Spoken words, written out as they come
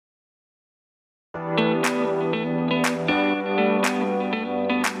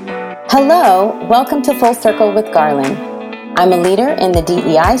Hello, welcome to Full Circle with Garland. I'm a leader in the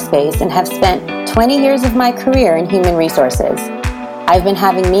DEI space and have spent 20 years of my career in human resources. I've been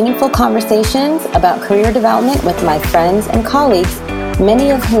having meaningful conversations about career development with my friends and colleagues,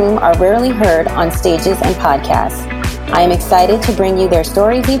 many of whom are rarely heard on stages and podcasts. I am excited to bring you their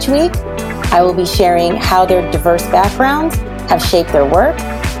stories each week. I will be sharing how their diverse backgrounds have shaped their work,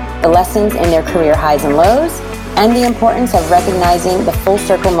 the lessons in their career highs and lows, and the importance of recognizing the full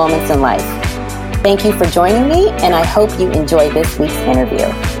circle moments in life. Thank you for joining me, and I hope you enjoy this week's interview.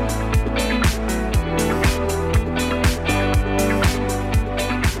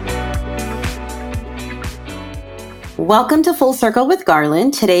 Welcome to Full Circle with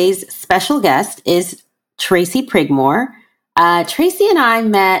Garland. Today's special guest is Tracy Prigmore. Tracy and I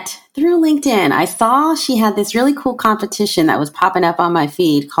met through LinkedIn. I saw she had this really cool competition that was popping up on my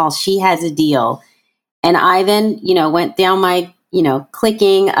feed called She Has a Deal. And I then, went down my,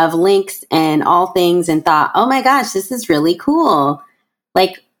 clicking of links and all things and thought, oh my gosh, this is really cool.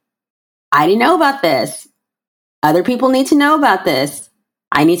 Like, I didn't know about this. Other people need to know about this.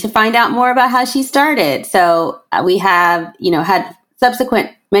 I need to find out more about how she started. So we have, had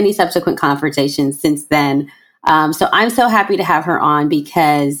many subsequent conversations since then. So I'm so happy to have her on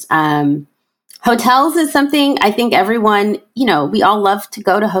because hotels is something I think everyone, we all love to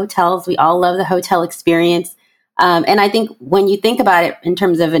go to hotels. We all love the hotel experience. And I think when you think about it in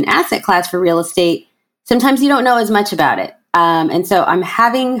terms of an asset class for real estate, sometimes you don't know as much about it. And so I'm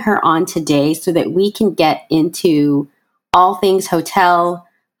having her on today so that we can get into all things hotel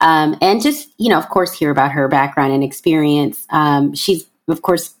and just, of course, hear about her background and experience. She's, of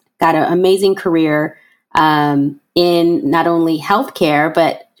course, got an amazing career in not only healthcare,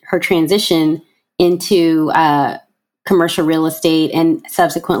 but her transition into commercial real estate and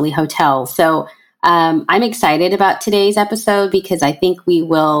subsequently hotels. So I'm excited about today's episode because I think we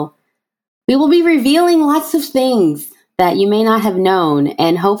will be revealing lots of things that you may not have known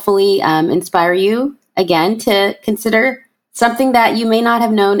and hopefully inspire you again to consider something that you may not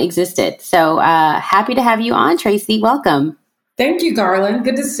have known existed. So happy to have you on, Tracy. Welcome. Thank you, Garland.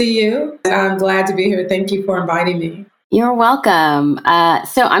 Good to see you. I'm glad to be here. Thank you for inviting me. You're welcome.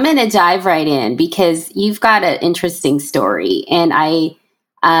 So I'm going to dive right in because you've got an interesting story. And I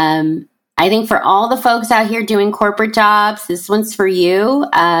think for all the folks out here doing corporate jobs, this one's for you.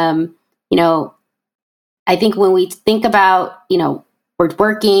 I think when we think about, we're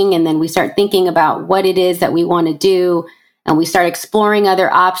working and then we start thinking about what it is that we want to do and we start exploring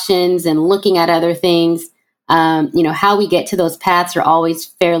other options and looking at other things, how we get to those paths are always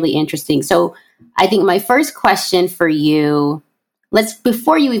fairly interesting. So I think my first question for you,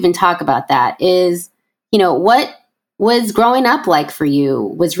 before you even talk about that, is, what was growing up like for you?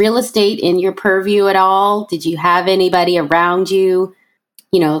 Was real estate in your purview at all? Did you have anybody around you,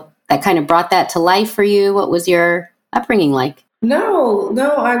 that kind of brought that to life for you? What was your upbringing like? No,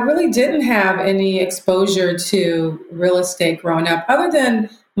 I really didn't have any exposure to real estate growing up, other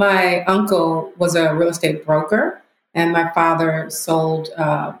than my uncle was a real estate broker and my father sold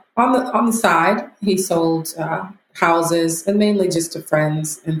on the side. He sold houses and mainly just to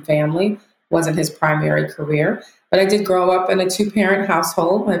friends and family. Wasn't his primary career, but I did grow up in a 2-parent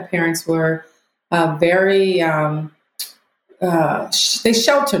household. My parents were very they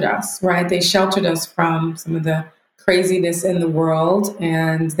sheltered us, right? They sheltered us from some of the craziness in the world,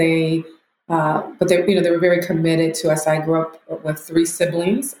 and they were very committed to us. I grew up with 3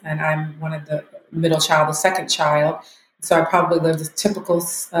 siblings, and I'm one of the middle child, the second child. So I probably lived a typical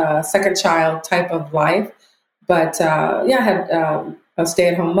second child type of life. But I had a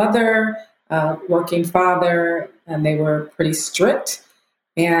stay-at-home mother, working father, and they were pretty strict.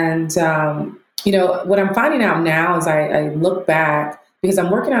 And, what I'm finding out now as I look back, because I'm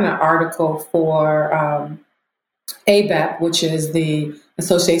working on an article for ABEP, which is the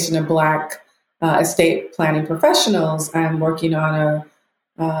Association of Black Estate Planning Professionals. I'm working on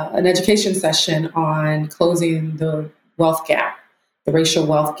an education session on closing the wealth gap, the racial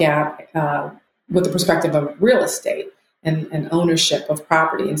wealth gap, with the perspective of real estate and ownership of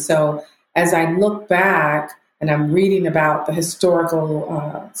property. And so as I look back and I'm reading about the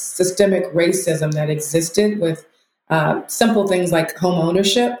historical systemic racism that existed with simple things like home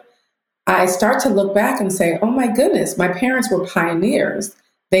ownership, I start to look back and say, oh my goodness, my parents were pioneers.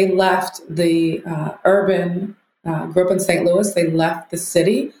 They left the urban, grew up in St. Louis, they left the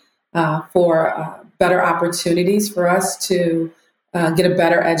city for better opportunities for us to get a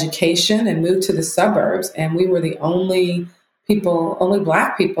better education and move to the suburbs. And we were the only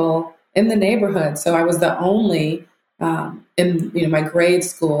Black people in the neighborhood. So I was the only in my grade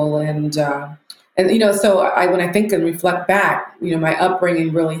school and So when I think and reflect back, my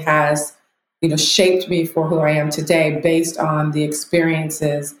upbringing really has, shaped me for who I am today based on the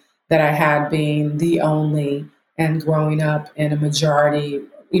experiences that I had being the only and growing up in a majority,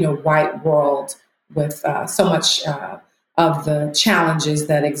 white world with so much of the challenges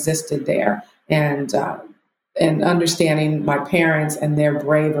that existed there, and understanding my parents and their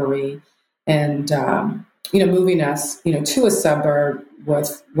bravery, and moving us, to a suburb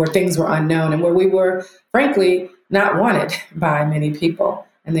where things were unknown and where we were, frankly, not wanted by many people,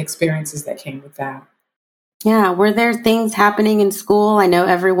 and the experiences that came with that. Yeah. Were there things happening in school? I know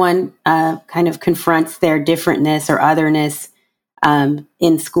everyone kind of confronts their differentness or otherness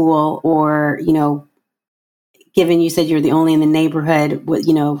in school, or, given you said you're the only in the neighborhood,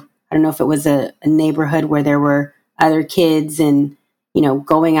 I don't know if it was a neighborhood where there were other kids and,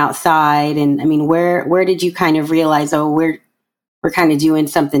 going outside. And I mean, where did you kind of realize, oh, we're kind of doing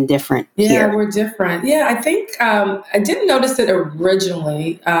something different here? Yeah, we're different. Yeah, I think I didn't notice it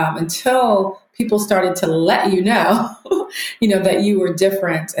originally until people started to let you know, that you were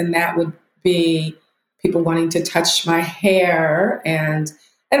different, and that would be people wanting to touch my hair, and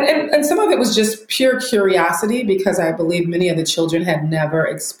some of it was just pure curiosity, because I believe many of the children had never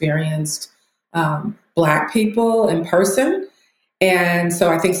experienced Black people in person, and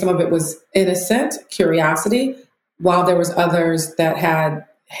so I think some of it was innocent curiosity, while there was others that had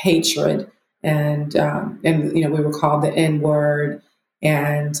hatred, and we were called the N word,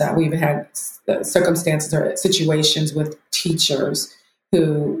 and we even had circumstances or situations with teachers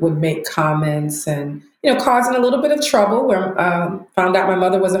who would make comments and causing a little bit of trouble. Where found out my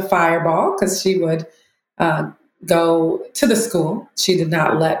mother was a fireball, because she would go to the school. She did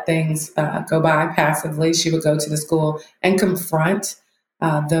not let things go by passively. She would go to the school and confront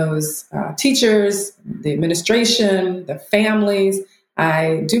those teachers, the administration, the families.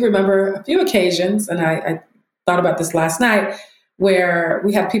 I do remember a few occasions, and I thought about this last night, where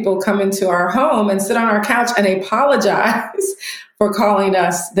we had people come into our home and sit on our couch and apologize for calling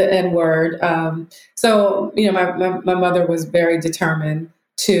us the N-word. So my mother was very determined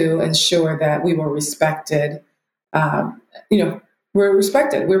to ensure that we were respected. We're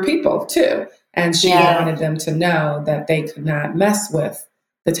respected. We're people too. And she wanted them to know that they could not mess with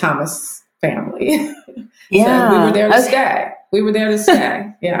the Thomas family. Yeah. So we were there to stay. We were there to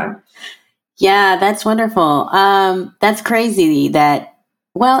stay. Yeah. Yeah, that's wonderful. That's crazy that,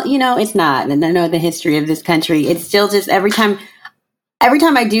 well, it's not. And I know the history of this country. It's still just every time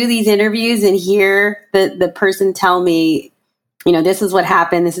I do these interviews and hear the person tell me, this is what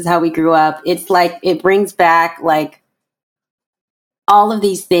happened, this is how we grew up, it's like it brings back like all of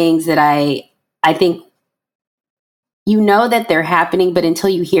these things that I think that they're happening, but until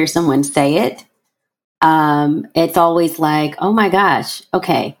you hear someone say it, it's always like, oh my gosh,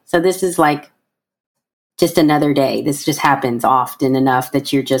 okay, so this is like just another day. This just happens often enough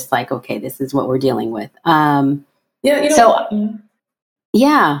that you're just like, okay, this is what we're dealing with. Yeah.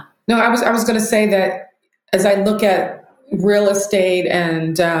 No, I was going to say that as I look at real estate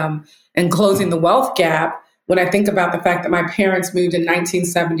and closing the wealth gap, when I think about the fact that my parents moved in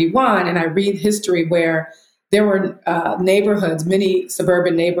 1971, and I read history where there were neighborhoods, many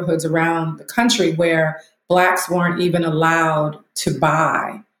suburban neighborhoods around the country, where Blacks weren't even allowed to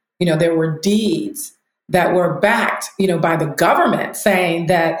buy. There were deeds that were backed, by the government, saying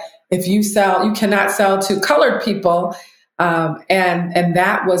that if you sell, you cannot sell to colored people. And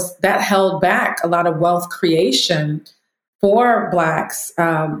that held back a lot of wealth creation for Blacks,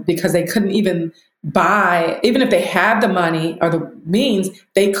 because they couldn't even buy, even if they had the money or the means,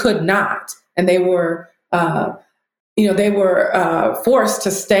 they could not. And they were, forced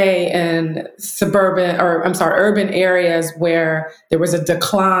to stay in urban areas where there was a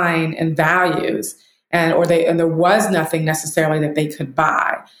decline in values, and there was nothing necessarily that they could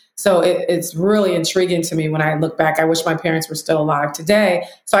buy. So it's really intriguing to me when I look back. I wish my parents were still alive today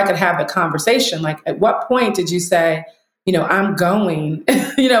so I could have the conversation. Like, at what point did you say, I'm going,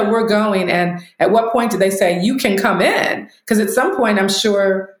 we're going? And at what point did they say, you can come in? Because at some point, I'm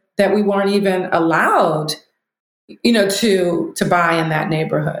sure that we weren't even allowed, to buy in that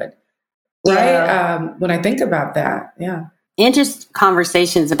neighborhood. Right. Yeah. When I think about that. Yeah. And just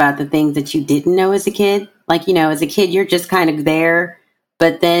conversations about the things that you didn't know as a kid. Like, as a kid, you're just kind of there,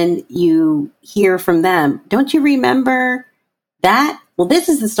 but then you hear from them. Don't you remember that? Well, this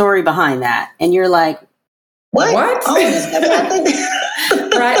is the story behind that. And you're like, what? Oh,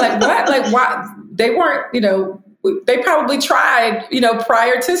 right. Like what? Like what? They weren't, they probably tried,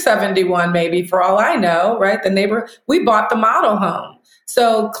 prior to 71, maybe, for all I know, right? We bought the model home.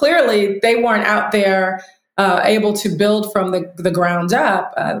 So clearly they weren't out there able to build from the ground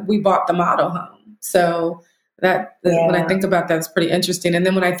up. We bought the model home. So when I think about that, it's pretty interesting. And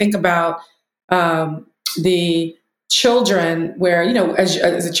then when I think about the children where,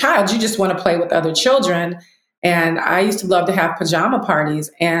 as a child, you just want to play with other children. And I used to love to have pajama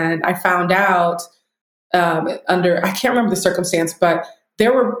parties. And I found out I can't remember the circumstance, but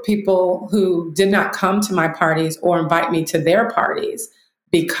there were people who did not come to my parties or invite me to their parties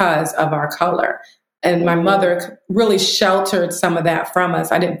because of our color. And my mother really sheltered some of that from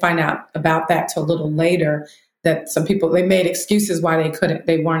us. I didn't find out about that till a little later, that some people, they made excuses why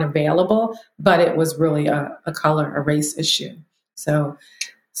they weren't available, but it was really a race issue. So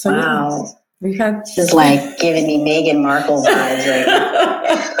wow. Yeah, we had this is like giving me Meghan Markle vibes right now.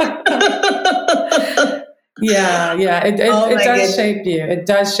 Yeah. It does shape you. It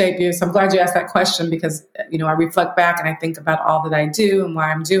does shape you. So I'm glad you asked that question because, I reflect back and I think about all that I do and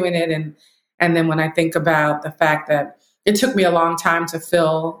why I'm doing it. And then when I think about the fact that it took me a long time to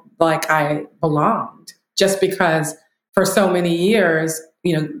feel like I belonged, just because for so many years,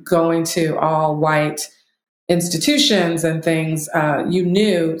 going to all white institutions and things, you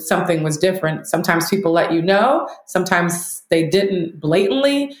knew something was different. Sometimes people let you know, sometimes they didn't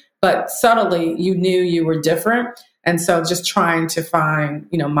blatantly, but subtly you knew you were different. And so just trying to find,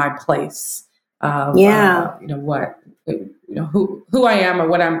 my place of, who I am or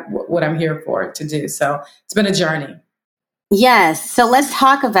what I'm here for to do. So it's been a journey. Yes. So let's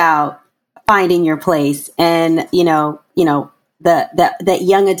talk about finding your place and, that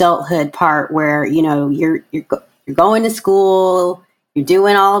young adulthood part where, you're going to school, you're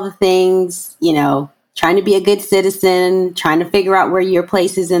doing all the things, trying to be a good citizen, trying to figure out where your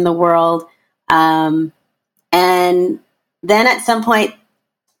place is in the world. And then at some point,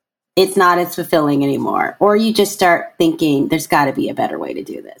 it's not as fulfilling anymore. Or you just start thinking, there's got to be a better way to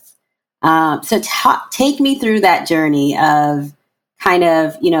do this. So take me through that journey of kind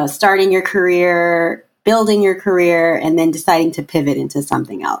of, starting your career, building your career, and then deciding to pivot into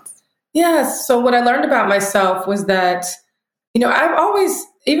something else. Yes. So what I learned about myself was that, I've always,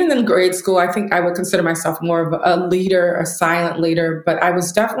 even in grade school, I think I would consider myself more of a leader, a silent leader, but I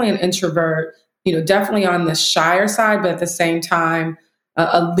was definitely an introvert, definitely on the shyer side, but at the same time,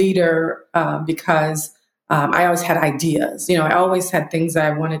 a leader because I always had ideas. I always had things that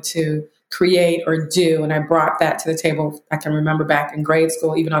I wanted to create or do, and I brought that to the table. I can remember back in grade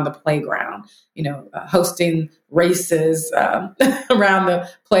school, even on the playground, hosting races around the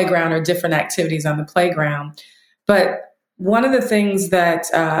playground or different activities on the playground. But one of the things that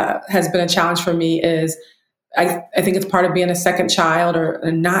has been a challenge for me is I think it's part of being a second child or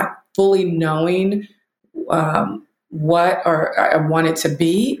not fully knowing what I wanted to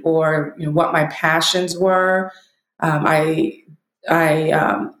be or what my passions were. I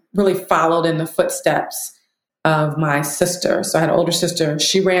really followed in the footsteps of my sister. So I had an older sister.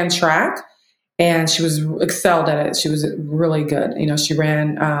 She ran track and she was excelled at it. She was really good. She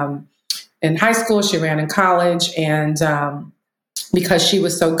ran in high school, she ran in college. And because she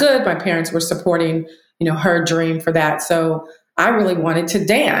was so good, my parents were supporting, her dream for that. So I really wanted to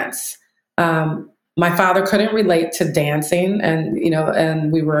dance. My father couldn't relate to dancing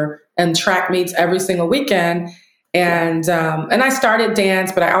and we were in track meets every single weekend. And I started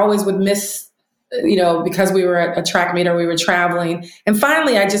dance, but I always would miss, because we were at a track meet or we were traveling. And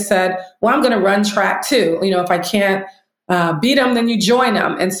finally I just said, well, I'm going to run track too. If I can't beat them, then you join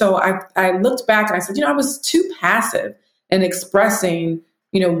them. And so I looked back and I said, I was too passive in expressing,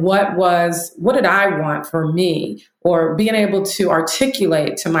 what did I want for me, or being able to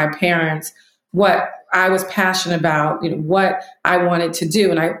articulate to my parents what I was passionate about, what I wanted to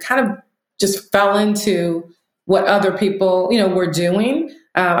do. And I kind of just fell into what other people, were doing.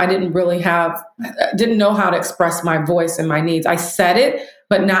 I didn't know how to express my voice and my needs. I said it,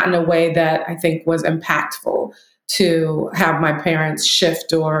 but not in a way that I think was impactful to have my parents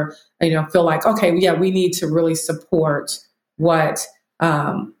shift or, feel like, okay, yeah, we need to really support what,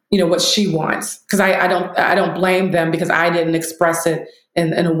 what she wants. Cause I don't blame them because I didn't express it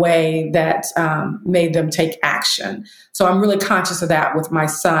in a way that made them take action. So I'm really conscious of that with my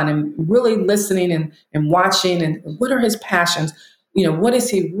son and really listening and watching and what are his passions? What is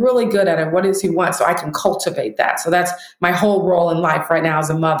he really good at and what does he want? So I can cultivate that. So that's my whole role in life right now as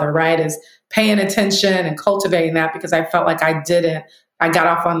a mother, right? Is paying attention and cultivating that because I felt like I got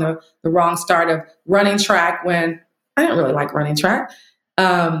off on the wrong start of running track when I didn't really like running track.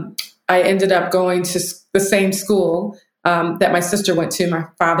 I ended up going to the same school that my sister went to. My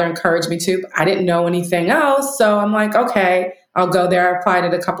father encouraged me to. I didn't know anything else. So I'm like, okay, I'll go there. I applied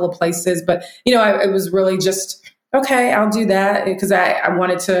at a couple of places. But, it was really just, okay, I'll do that because I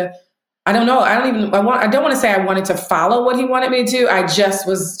wanted to I don't know. I don't want to say I wanted to follow what he wanted me to do. I just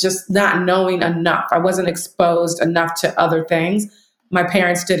was just not knowing enough. I wasn't exposed enough to other things. My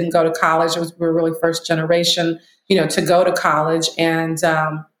parents didn't go to college. We were really first generation, to go to college. And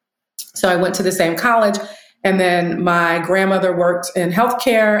so I went to the same college. And then my grandmother worked in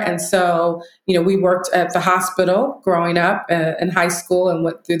healthcare. And so, we worked at the hospital growing up in high school and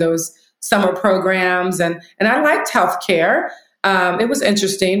went through those summer programs. And I liked healthcare. It was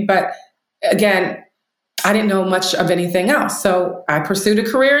interesting, but again, I didn't know much of anything else. So I pursued a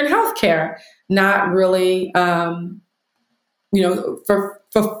career in healthcare, not really, for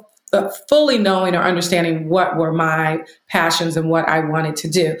fully knowing or understanding what were my passions and what I wanted to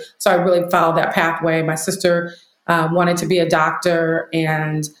do. So I really followed that pathway. My sister wanted to be a doctor,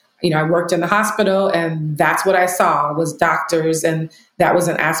 and I worked in the hospital, and that's what I saw was doctors, and that was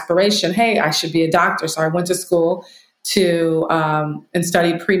an aspiration. Hey, I should be a doctor. So I went to school and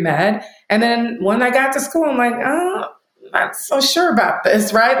studied pre-med. And then when I got to school, I'm like, oh, I'm not so sure about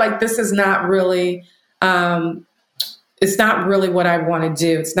this, right? Like, this is not really, it's not really what I want to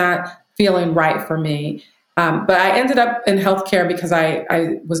do. It's not feeling right for me. But I ended up in healthcare because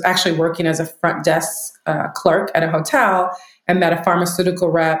I was actually working as a front desk clerk at a hotel and met a pharmaceutical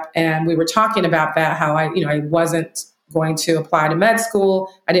rep. And we were talking about that, how I wasn't going to apply to med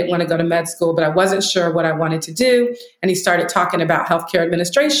school. I didn't want to go to med school, but I wasn't sure what I wanted to do. And he started talking about healthcare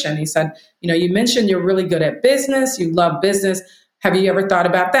administration. He said, you mentioned you're really good at business. You love business. Have you ever thought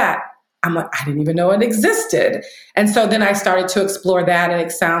about that? I'm like, I didn't even know it existed. And so then I started to explore that, and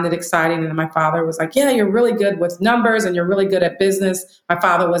it sounded exciting. And my father was like, yeah, you're really good with numbers and you're really good at business. My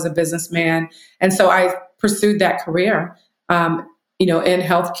father was a businessman. And so I pursued that career, in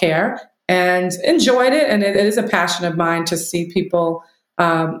healthcare, and enjoyed it. And it is a passion of mine to see people,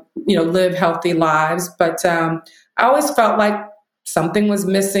 live healthy lives. But I always felt like something was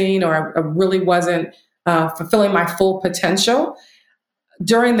missing, or I really wasn't fulfilling my full potential.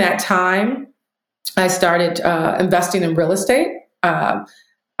 During that time, I started investing in real estate. I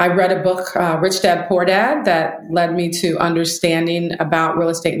read a book, Rich Dad, Poor Dad, that led me to understanding about real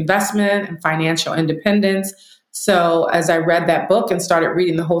estate investment and financial independence. So as I read that book and started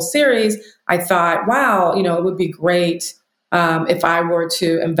reading the whole series, I thought, wow, it would be great if I were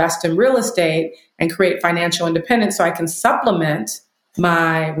to invest in real estate and create financial independence so I can supplement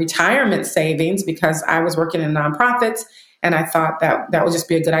my retirement savings, because I was working in nonprofits. And I thought that would just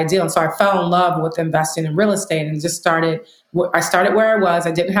be a good idea. And so I fell in love with investing in real estate and just I started where I was.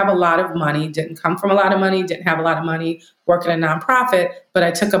 I didn't have a lot of money, didn't come from a lot of money, didn't have a lot of money working in a nonprofit, but I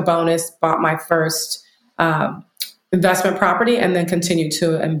took a bonus, bought my first investment property, and then continued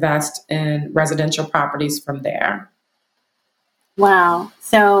to invest in residential properties from there. Wow.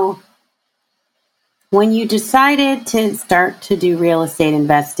 So when you decided to start to do real estate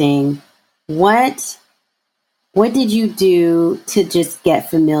investing, what did you do to just get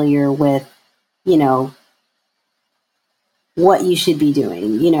familiar with, what you should be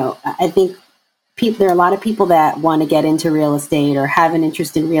doing? I think there are a lot of people that want to get into real estate or have an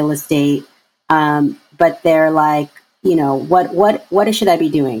interest in real estate, but they're like, what should I be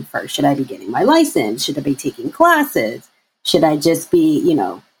doing first? Should I be getting my license? Should I be taking classes? Should I just be,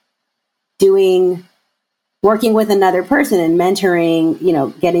 working with another person and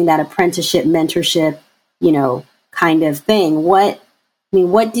mentoring, getting that apprenticeship mentorship, kind of thing? What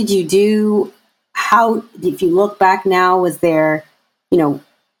did you do? How, if you look back now, was there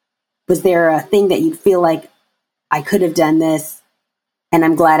a thing that you feel like I could have done this and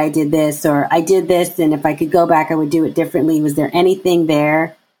I'm glad I did this, or I did this and if I could go back, I would do it differently? Was there anything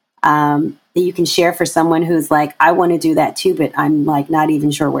there that you can share for someone who's like, I want to do that too, but I'm like not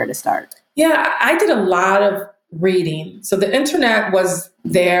even sure where to start? Yeah, I did a lot of reading. So the internet was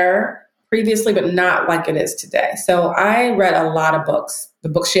there previously, but not like it is today. So I read a lot of books, the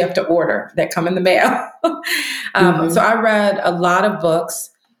books you have to order that come in the mail. So I read a lot of books.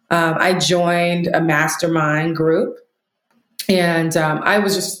 I joined a mastermind group, and I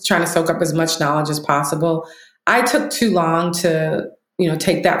was just trying to soak up as much knowledge as possible. I took too long to,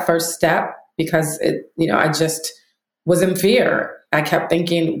 take that first step because I just was in fear. I kept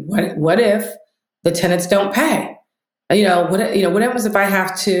thinking, what if the tenants don't pay? What happens if I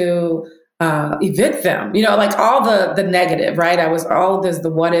have to evict them? Like all the negative, right? I was the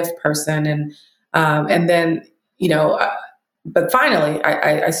what if person, and then but finally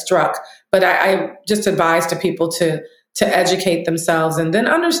I struck. But I just advise to people to educate themselves and then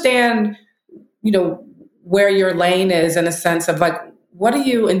understand, where your lane is in a sense of like, what do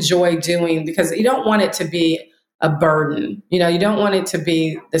you enjoy doing? Because you don't want it to be a burden. You don't want it to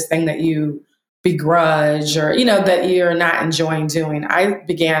be this thing that you begrudge or, that you're not enjoying doing. I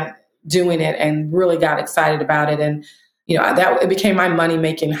began, doing it and really got excited about it. And, it became my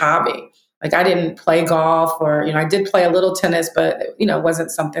money-making hobby. Like I didn't play golf or, I did play a little tennis, but, it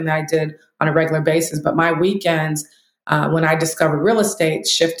wasn't something that I did on a regular basis. But my weekends, when I discovered real estate,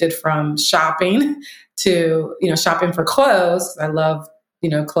 shifted from shopping to, shopping for clothes. I love,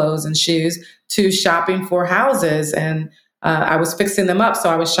 clothes and shoes, to shopping for houses. And I was fixing them up. So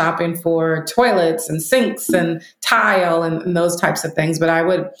I was shopping for toilets and sinks and tile and those types of things. But I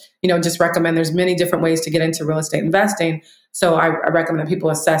would, just recommend there's many different ways to get into real estate investing. So I recommend that people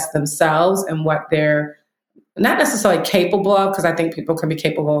assess themselves and what they're not necessarily capable of, because I think people can be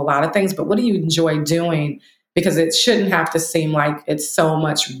capable of a lot of things, but what do you enjoy doing? Because it shouldn't have to seem like it's so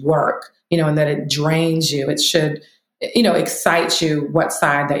much work, and that it drains you. It should, excite you what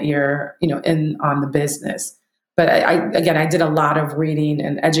side that you're, in on the business. But I did a lot of reading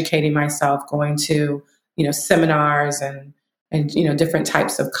and educating myself, going to, seminars and different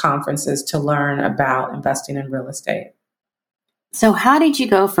types of conferences to learn about investing in real estate. So how did you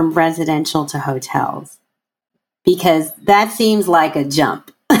go from residential to hotels? Because that seems like a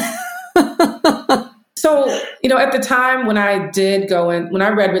jump. So, at the time when I did when I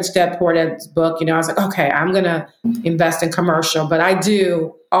read Rich Dad Poor Dad's book, I was like, okay, I'm going to invest in commercial, but I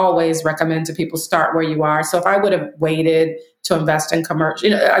do always recommend to people start where you are. So if I would have waited to invest in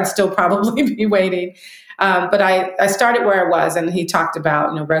commercial, I'd still probably be waiting. But I started where I was, and he talked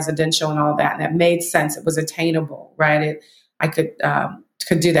about, residential and all that, and it made sense. It was attainable, right? I could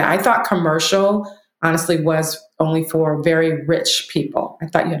do that. I thought commercial, honestly, was only for very rich people. I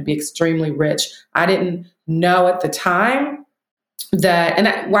thought you had to be extremely rich. I didn't know at the time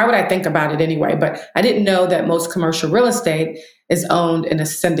that, why would I think about it anyway? But I didn't know that most commercial real estate is owned in a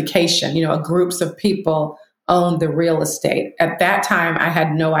syndication. Groups of people own the real estate. At that time, I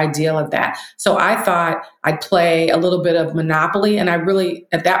had no idea of that. So I thought I'd play a little bit of Monopoly. And I really,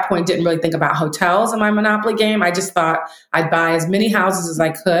 at that point, didn't really think about hotels in my Monopoly game. I just thought I'd buy as many houses as I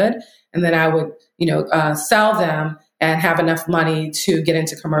could, and then I would, sell them and have enough money to get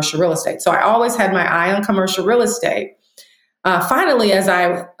into commercial real estate. So I always had my eye on commercial real estate. Finally, as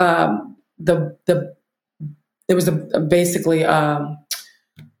there was basically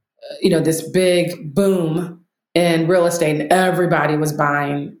this big boom in real estate, and everybody was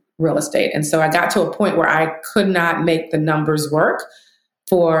buying real estate. And so I got to a point where I could not make the numbers work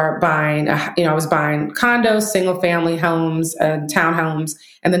for buying, I was buying condos, single family homes, townhomes,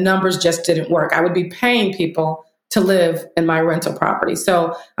 and the numbers just didn't work. I would be paying people to live in my rental property.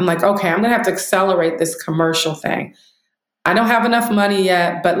 So I'm like, okay, I'm going to have to accelerate this commercial thing. I don't have enough money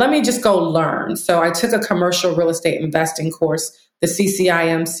yet, but let me just go learn. So I took a commercial real estate investing course, the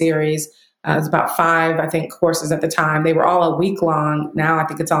CCIM series. It was about 5, I think, courses at the time. They were all a week long. Now I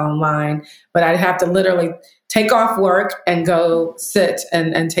think it's all online. But I'd have to literally take off work and go sit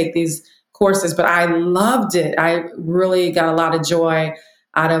and take these courses. But I loved it. I really got a lot of joy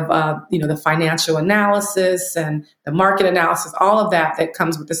out of the financial analysis and the market analysis, all of that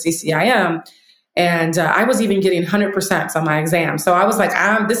comes with the CCIM. And I was even getting 100% on my exam. So I was like,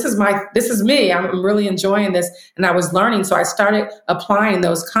 this is me. I'm really enjoying this. And I was learning. So I started applying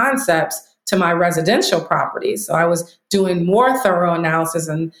those concepts to my residential properties. So I was doing more thorough analysis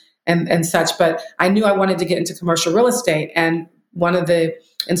and such, but I knew I wanted to get into commercial real estate. And one of the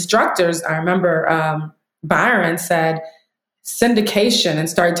instructors, I remember Byron, said syndication, and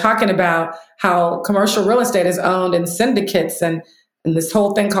started talking about how commercial real estate is owned in syndicates and this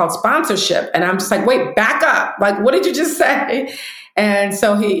whole thing called sponsorship. And I'm just like, wait, back up. Like, what did you just say? And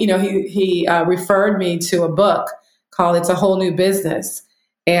so he referred me to a book called It's a Whole New Business,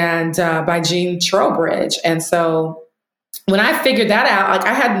 and by Gene Trowbridge. And so when I figured that out, like,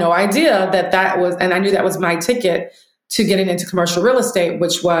 I had no idea that was, and I knew that was my ticket to getting into commercial real estate,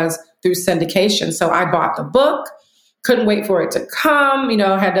 which was through syndication. So I bought the book, couldn't wait for it to come,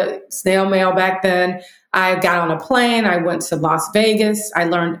 had to snail mail back then. I got on a plane. I went to Las Vegas. I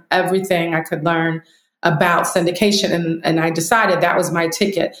learned everything I could learn about syndication. And I decided that was my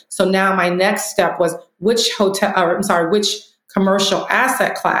ticket. So now my next step was which commercial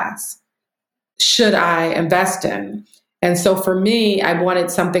asset class should I invest in? And so for me, I wanted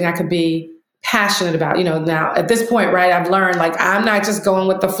something I could be passionate about. Now at this point, right, I've learned, like, I'm not just going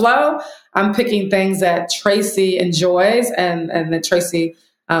with the flow. I'm picking things that Tracy enjoys and that Tracy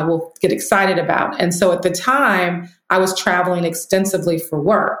will get excited about. And so at the time, I was traveling extensively for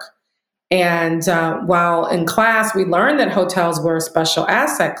work. And while in class, we learned that hotels were a special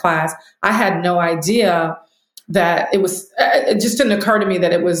asset class, I had no idea that it just didn't occur to me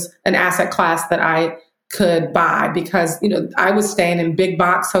that it was an asset class that I could buy, because, I was staying in big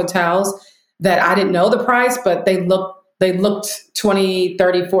box hotels that I didn't know the price, but they looked they looked 20,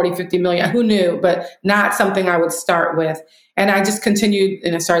 30, 40, 50 million. Who knew? But not something I would start with. And I just continued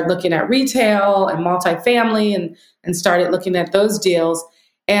and I started looking at retail and multifamily and started looking at those deals.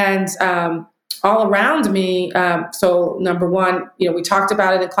 And all around me, so number one, we talked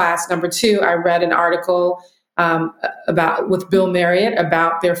about it in class. Number two, I read an article with Bill Marriott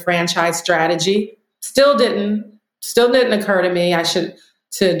about their franchise strategy. Still didn't occur to me I should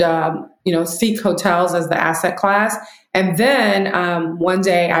seek hotels as the asset class. And then one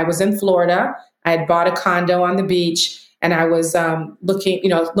day I was in Florida. I had bought a condo on the beach, and I was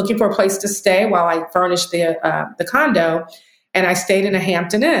looking for a place to stay while I furnished the condo. And I stayed in a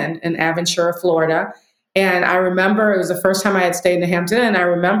Hampton Inn in Aventura, Florida. And I remember it was the first time I had stayed in a Hampton Inn. And I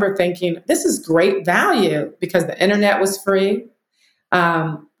remember thinking, this is great value because the internet was free.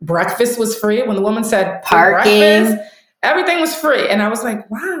 Breakfast was free. When the woman said parking, everything was free. And I was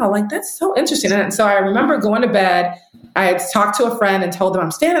like, wow, like that's so interesting. And so I remember going to bed. I had talked to a friend and told them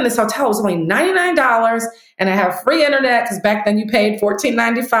I'm staying in this hotel. It was only $99 and I have free internet because back then you paid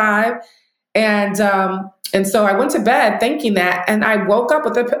 $14.95. And so I went to bed thinking that, and I woke up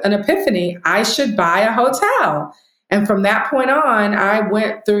with an epiphany. I should buy a hotel. And from that point on, I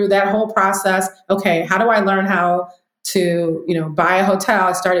went through that whole process. Okay, how do I learn how to, buy a hotel?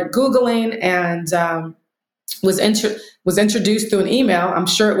 I started Googling and was introduced through an email. I'm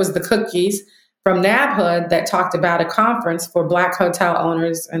sure it was the cookies from NABHOOD that talked about a conference for Black hotel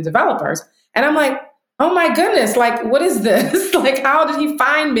owners and developers. And I'm like, oh my goodness, like, what is this? Like, how did he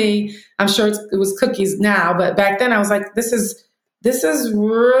find me? I'm sure it was cookies now, but back then I was like, this is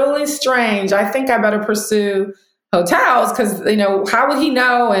really strange. I think I better pursue hotels because, how would he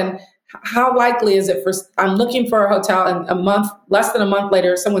know? And how likely is it I'm looking for a hotel and less than a month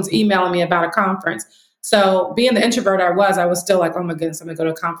later, someone's emailing me about a conference. So being the introvert I was still like, oh my goodness, I'm gonna go to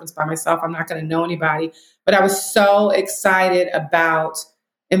a conference by myself. I'm not gonna know anybody. But I was so excited about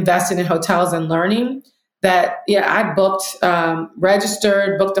investing in hotels and learning that, I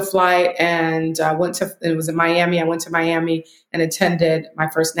registered, booked a flight, and it was in Miami. I went to Miami and attended my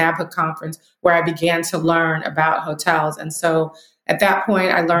first NABHOOD conference where I began to learn about hotels. And so at that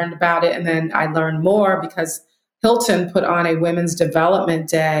point, I learned about it. And then I learned more because Hilton put on a women's development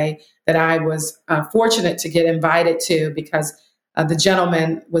day that I was fortunate to get invited to because the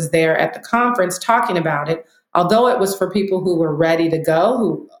gentleman was there at the conference talking about it. Although it was for people who were ready to go,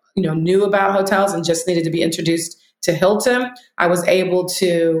 who knew about hotels and just needed to be introduced to Hilton, I was able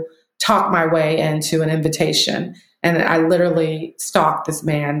to talk my way into an invitation. And I literally stalked this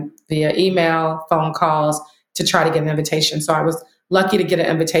man via email, phone calls to try to get an invitation. So I was lucky to get an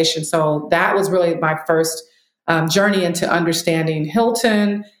invitation. So that was really my first journey into understanding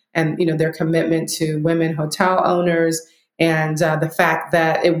Hilton and their commitment to women hotel owners and the fact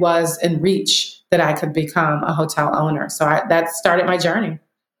that it was in reach that I could become a hotel owner. So that started my journey.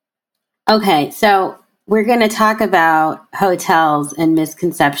 Okay, so we're going to talk about hotels and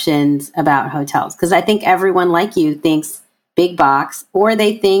misconceptions about hotels because I think everyone like you thinks big box, or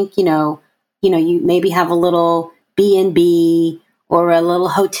they think you maybe have a little B&B or a little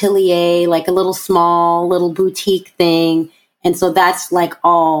hotelier, like a little small little boutique thing, and so that's like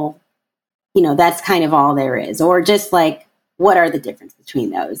all, that's kind of all there is, or just like what are the difference between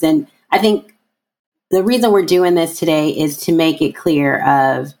those? And I think the reason we're doing this today is to make it clear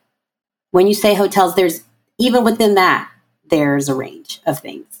of when you say hotels, there's even within that, there's a range of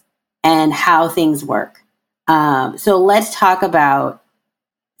things and how things work. So let's talk about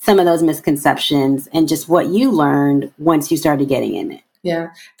some of those misconceptions and just what you learned once you started getting in it. Yeah,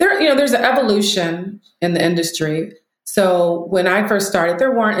 there's an evolution in the industry. So when I first started,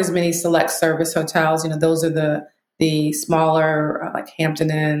 there weren't as many select service hotels. Those are the smaller like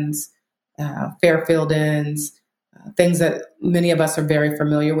Hampton Inns, Fairfield Inns, things that many of us are very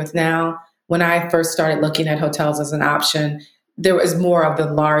familiar with now. When I first started looking at hotels as an option, there was more of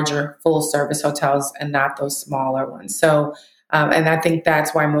the larger full service hotels and not those smaller ones. So, and I think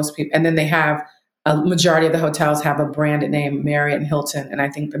that's why most people, and then they have a majority of the hotels have a branded name, Marriott and Hilton. And I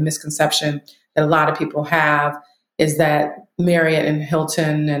think the misconception that a lot of people have is that Marriott and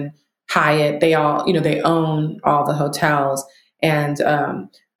Hilton and Hyatt, they all, they own all the hotels. And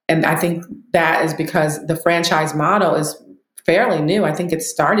I think that is because the franchise model is fairly new. I think it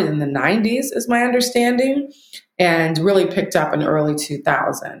started in the 90s, is my understanding, and really picked up in early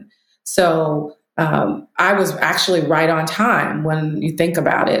 2000. So I was actually right on time when you think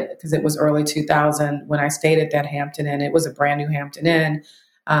about it, because it was early 2000 when I stayed at that Hampton Inn. It was a brand new Hampton Inn,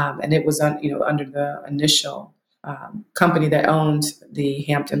 and it was under the initial company that owned the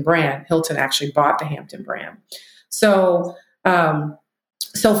Hampton brand. Hilton actually bought the Hampton brand. So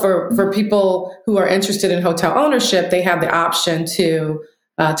So for people who are interested in hotel ownership, they have the option to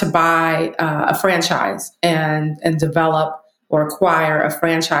buy a franchise and develop or acquire a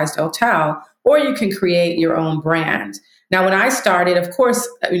franchised hotel, or you can create your own brand. Now, when I started, of course,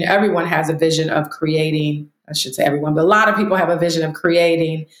 I mean, everyone has a vision of creating, I should say everyone, but a lot of people have a vision of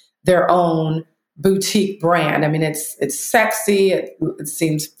creating their own boutique brand. I mean, it's sexy. It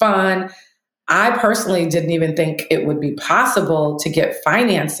seems fun. I personally didn't even think it would be possible to get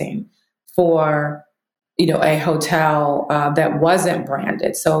financing for, a hotel that wasn't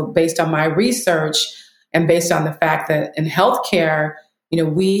branded. So based on my research and based on the fact that in healthcare,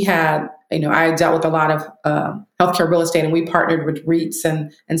 we had, I dealt with a lot of healthcare real estate, and we partnered with REITs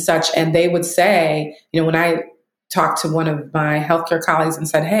and such. And they would say, when I talked to one of my healthcare colleagues and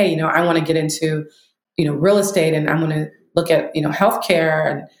said, hey, I want to get into, real estate, and I'm going to look at, healthcare,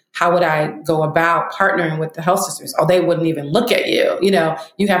 and how would I go about partnering with the health systems? Oh, they wouldn't even look at you.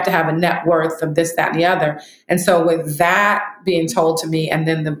 You have to have a net worth of this, that, and the other. And so with that being told to me, and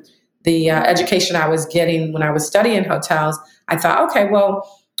then the education I was getting when I was studying hotels, I thought, okay, well,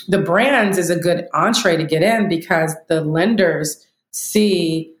 the brands is a good entree to get in, because the lenders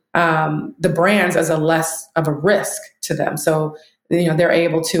see the brands as a less of a risk to them. So, they're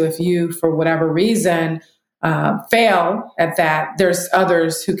able to, if you, for whatever reason, fail at that, there's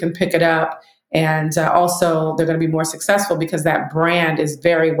others who can pick it up. And also they're going to be more successful because that brand is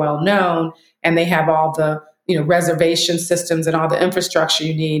very well known, and they have all the, reservation systems and all the infrastructure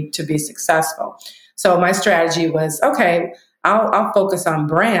you need to be successful. So my strategy was, okay, I'll focus on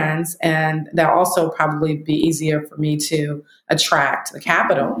brands, and that'll also probably be easier for me to attract the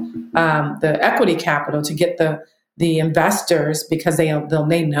capital, the equity capital, to get the investors, because they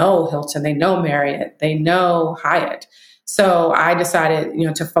know Hilton, they know Marriott, they know Hyatt. So I decided,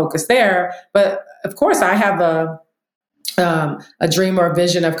 to focus there. But of course, I have a dream or a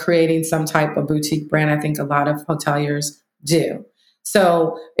vision of creating some type of boutique brand. I think a lot of hoteliers do.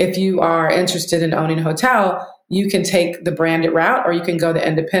 So if you are interested in owning a hotel, you can take the branded route, or you can go the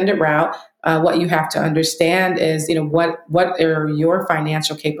independent route. What you have to understand is, what are your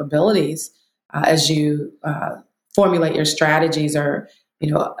financial capabilities as you formulate your strategies. Or,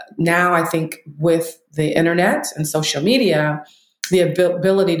 now I think with the internet and social media, the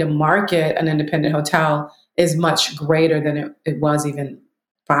ability to market an independent hotel is much greater than it was even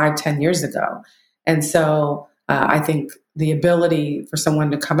 5-10 years ago. And so I think the ability for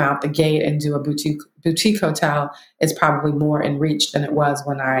someone to come out the gate and do a boutique hotel is probably more in reach than it was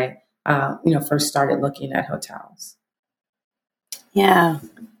when I, first started looking at hotels. Yeah.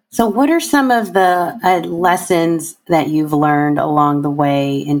 So what are some of the lessons that you've learned along the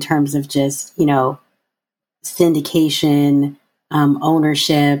way in terms of just, syndication,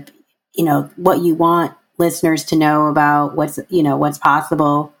 ownership, what you want listeners to know about what's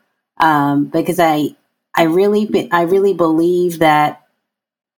possible? Because I really believe that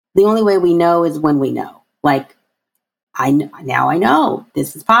the only way we know is when we know. Like, I know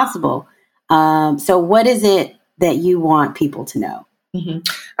this is possible. So what is it that you want people to know? Mm-hmm.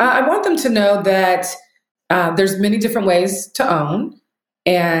 I want them to know that there's many different ways to own,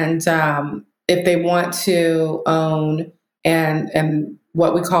 and if they want to own and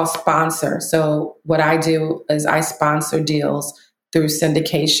what we call sponsor. So what I do is I sponsor deals through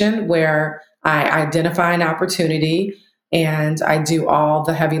syndication, where I identify an opportunity and I do all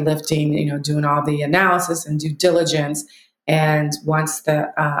the heavy lifting, doing all the analysis and due diligence. And once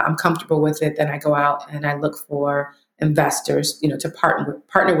I'm comfortable with it, then I go out and I look for investors, to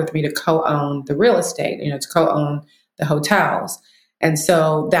partner with me to co-own the real estate, to co-own the hotels. And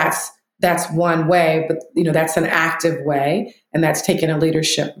so that's one way, but that's an active way, and that's taking a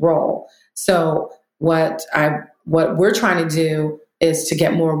leadership role. So what we're trying to do is to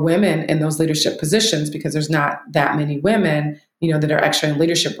get more women in those leadership positions, because there's not that many women, that are actually in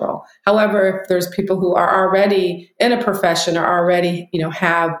leadership role. However, if there's people who are already in a profession or already,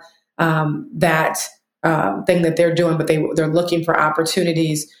 have that thing that they're doing, but they're looking for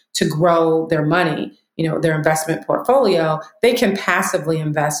opportunities to grow their money, their investment portfolio, they can passively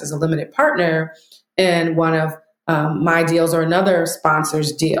invest as a limited partner in one of my deals or another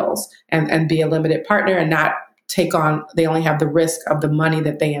sponsor's deals, and be a limited partner and not take on, they only have the risk of the money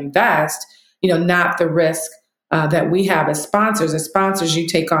that they invest, not the risk that we have as sponsors. As sponsors, you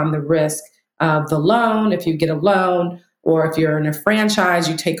take on the risk of the loan if you get a loan, or if you're in a franchise,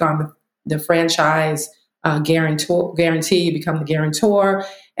 you take on the franchise guarantee, you become the guarantor,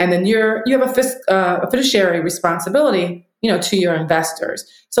 and then you have a fiduciary responsibility, to your investors.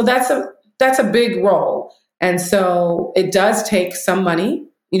 So that's a big role, and so it does take some money,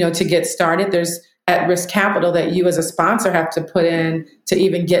 to get started. There's at-risk capital that you as a sponsor have to put in to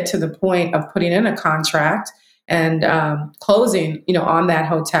even get to the point of putting in a contract and closing, on that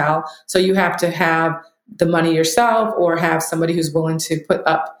hotel. So you have to have the money yourself or have somebody who's willing to put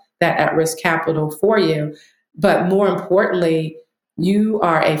up that at-risk capital for you. But more importantly, you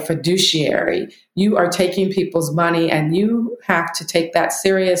are a fiduciary. You are taking people's money, and you have to take that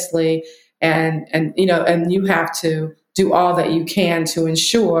seriously. And you have to do all that you can to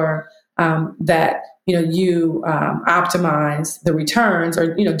ensure that you optimize the returns,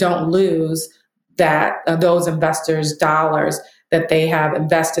 or don't lose those investors' dollars that they have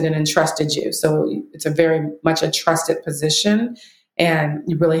invested and entrusted you. So it's a very much a trusted position, and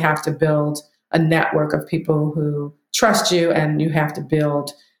you really have to build a network of people who trust you, and you have to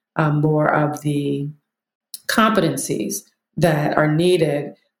build more of the competencies that are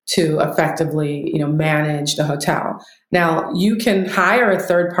needed to effectively, manage the hotel. Now, you can hire a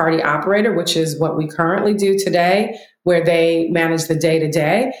third-party operator, which is what we currently do today, where they manage the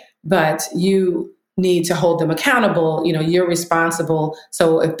day-to-day, but you need to hold them accountable. You're responsible.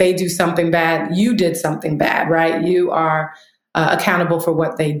 So if they do something bad, you did something bad, right? You are accountable for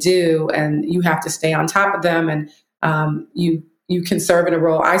what they do, and you have to stay on top of them. And you can serve in a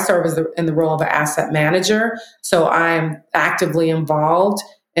role. I serve in the role of an asset manager, so I'm actively involved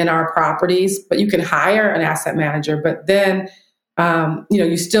in our properties. But you can hire an asset manager, but then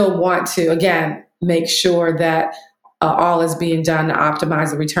you still want to again make sure that all is being done to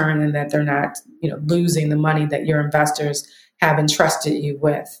optimize the return, and that they're not losing the money that your investors have entrusted you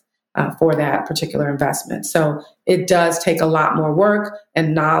with for that particular investment. So it does take a lot more work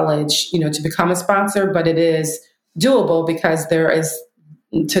and knowledge, to become a sponsor, but it is doable because there is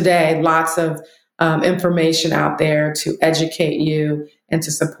today lots of information out there to educate you and to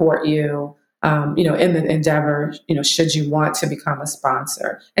support you, in the endeavor, should you want to become a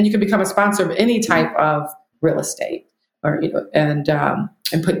sponsor. And you can become a sponsor of any type of real estate, or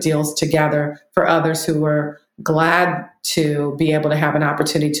and put deals together for others who are glad to be able to have an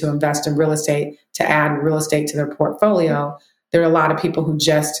opportunity to invest in real estate, to add real estate to their portfolio. There are a lot of people who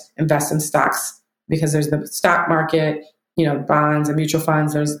just invest in stocks because there's the stock market, bonds and mutual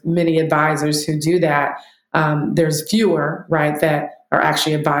funds. There's many advisors who do that. There's fewer, right, that are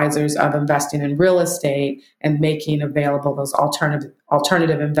actually advisors of investing in real estate and making available those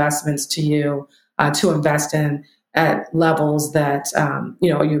alternative investments to you to invest in at levels that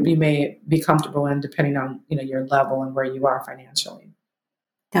you may be comfortable in, depending on your level and where you are financially.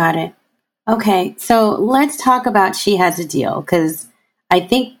 Got it. Okay, so let's talk about She Has a Deal, because I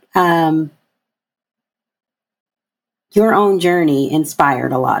think your own journey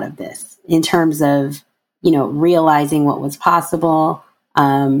inspired a lot of this in terms of realizing what was possible,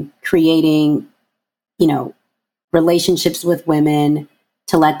 creating relationships with women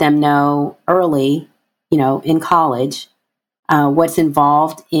to let them know early, in college, what's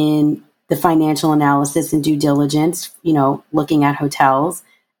involved in the financial analysis and due diligence, looking at hotels,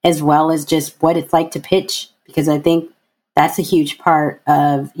 as well as just what it's like to pitch. Because I think that's a huge part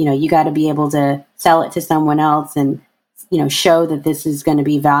of, you got to be able to sell it to someone else and, show that this is going to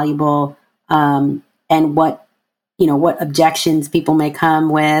be valuable, and what objections people may come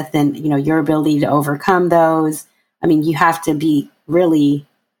with, and, your ability to overcome those. I mean, you have to be really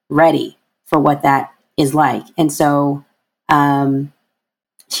ready for what that is like. And so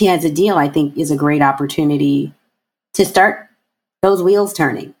She Has a Deal, I think, is a great opportunity to start those wheels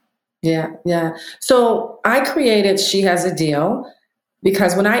turning. Yeah. So I created She Has a Deal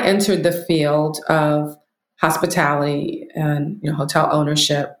because when I entered the field of hospitality and hotel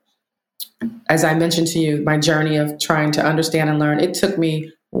ownership, as I mentioned to you, my journey of trying to understand and learn, it took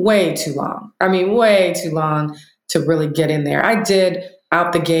me way too long. I mean, way too long to really get in there. I did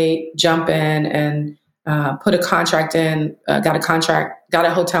out the gate, jump in and put a contract in, got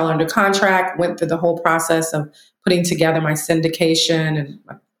a hotel under contract, went through the whole process of putting together my syndication and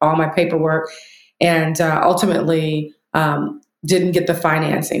all my paperwork, and ultimately didn't get the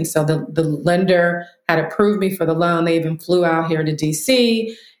financing. So the lender had approved me for the loan. They even flew out here to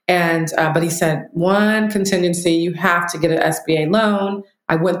DC, but he said, one contingency, you have to get an SBA loan.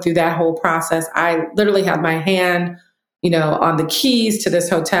 I went through that whole process. I literally had my hand, on the keys to this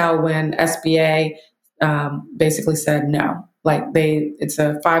hotel when SBA basically said no. Like it's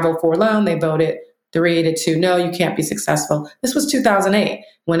a 504 loan. They voted 3-2. No, you can't be successful. This was 2008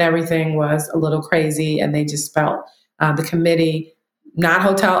 when everything was a little crazy, and they just felt the committee, not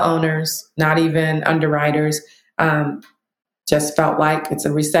hotel owners, not even underwriters, just felt like it's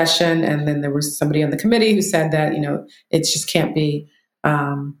a recession. And then there was somebody on the committee who said that, it just can't be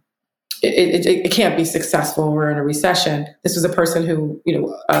it can't be successful. We're in a recession. This was a person who,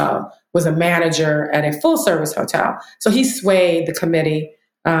 was a manager at a full service hotel. So he swayed the committee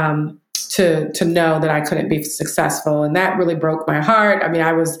to know that I couldn't be successful. And that really broke my heart. I mean,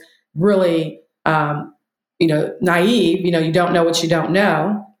 I was really, naive. You don't know what you don't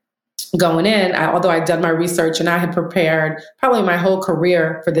know going in, although I'd done my research and I had prepared probably my whole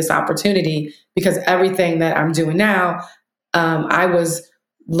career for this opportunity, because everything that I'm doing now, I was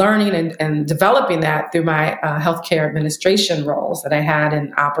learning and developing that through my healthcare administration roles that I had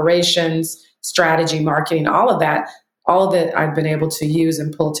in operations, strategy, marketing, all of that I've been able to use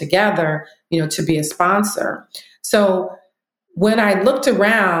and pull together, to be a sponsor. So when I looked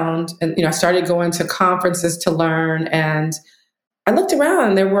around and, I started going to conferences to learn, and I looked around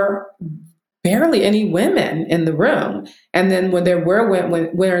and there were barely any women in the room. And then when there were women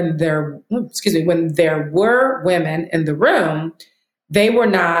in the room, they were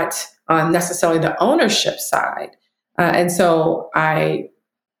not on necessarily the ownership side. And so I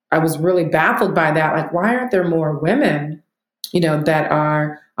was really baffled by that. Like, why aren't there more women, that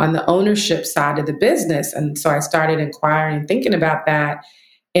are on the ownership side of the business? And so I started inquiring and thinking about that.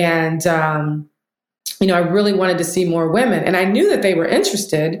 And, I really wanted to see more women. And I knew that they were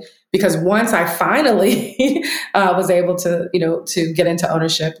interested, because once I finally was able to, to get into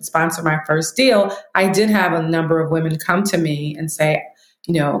ownership and sponsor my first deal, I did have a number of women come to me and say,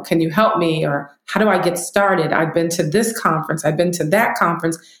 can you help me? Or how do I get started? I've been to this conference, I've been to that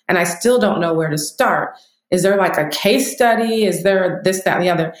conference, and I still don't know where to start. Is there like a case study? Is there this, that, and the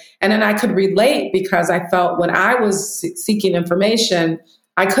other? And then I could relate, because I felt when I was seeking information,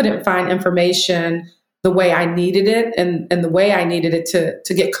 I couldn't find information the way I needed it, and the way I needed it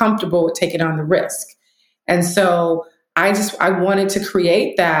to get comfortable with taking on the risk. And so I wanted to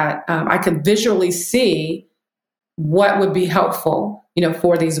create that. I could visually see what would be helpful,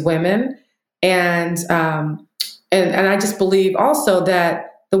 for these women. And I just believe also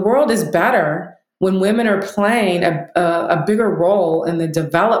that the world is better when women are playing a bigger role in the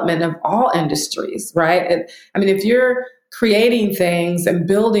development of all industries, right? If you're creating things and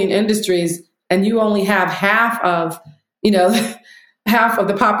building industries, and you only have half of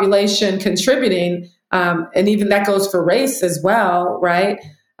the population contributing, and even that goes for race as well, right?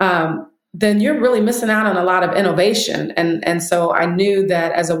 Then you're really missing out on a lot of innovation. And so I knew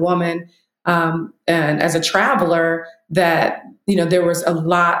that as a woman and as a traveler, that there was a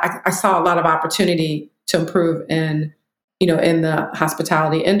lot. I saw a lot of opportunity to improve in the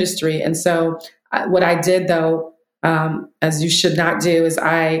hospitality industry. And so what I did, though, as you should not do, is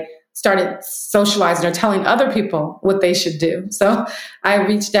I started socializing or telling other people what they should do. So I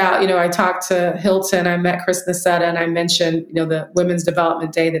reached out, I talked to Hilton, I met Chris Nassetta, and I mentioned, the Women's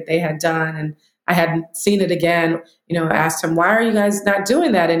Development Day that they had done. And I hadn't seen it again, asked him, why are you guys not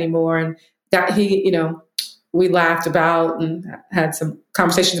doing that anymore? And that we laughed about and had some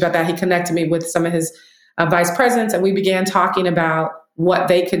conversations about that. He connected me with some of his vice presidents, and we began talking about what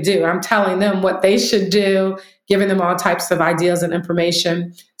they could do. I'm telling them what they should do, giving them all types of ideas and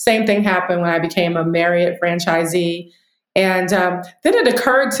information. Same thing happened when I became a Marriott franchisee. And then it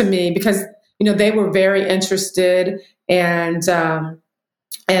occurred to me, because, they were very interested but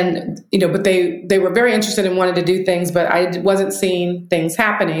they were very interested and wanted to do things, but I wasn't seeing things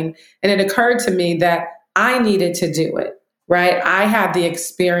happening. And it occurred to me that I needed to do it, right? I had the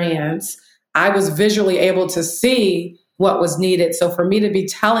experience. I was visually able to see what was needed. So for me to be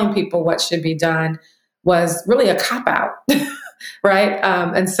telling people what should be done was really a cop-out, right?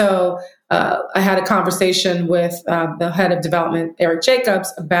 And so I had a conversation with the head of development, Eric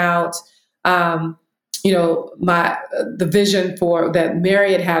Jacobs, about the vision that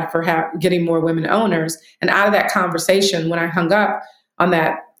Marriott had for getting more women owners. And out of that conversation, when I hung up on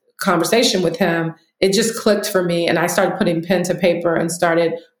that conversation with him, it just clicked for me, and I started putting pen to paper and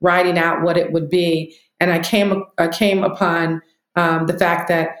started writing out what it would be. And I came upon the fact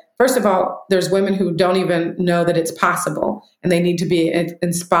that, first of all, there's women who don't even know that it's possible, and they need to be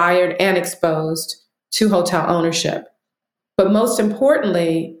inspired and exposed to hotel ownership. But most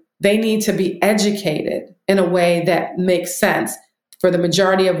importantly, they need to be educated in a way that makes sense. For the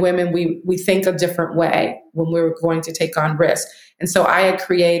majority of women, we think a different way when we're going to take on risk. And so I had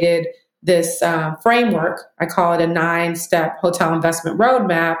created this framework. I call it a 9-step hotel investment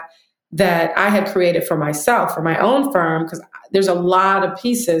roadmap that I had created for myself, for my own firm, because there's a lot of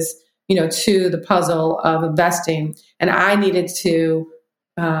pieces, to the puzzle of investing. And I needed to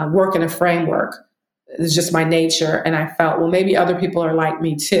work in a framework. It's just my nature. And I felt, well, maybe other people are like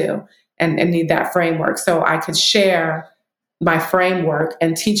me too, and need that framework. So I could share my framework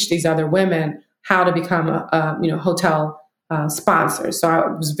and teach these other women how to become a hotel sponsors. So I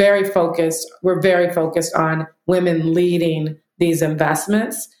was very focused. We're very focused on women leading these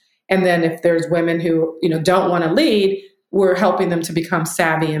investments. And then if there's women who, don't want to lead, we're helping them to become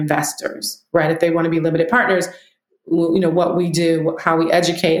savvy investors, right? If they want to be limited partners, what we do, how we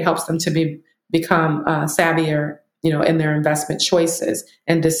educate helps them to become savvier, in their investment choices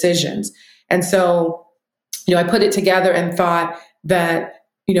and decisions. And so, I put it together and thought that,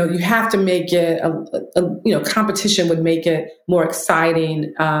 you have to make it competition would make it more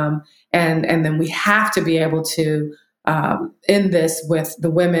exciting. And then we have to be able to end this with the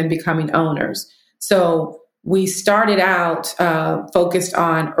women becoming owners. So we started out focused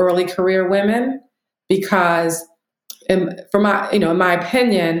on early career women because, in my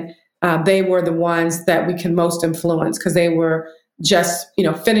opinion, they were the ones that we can most influence because they were just,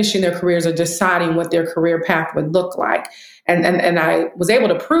 finishing their careers or deciding what their career path would look like. And I was able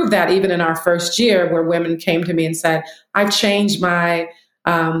to prove that even in our first year where women came to me and said, I've changed my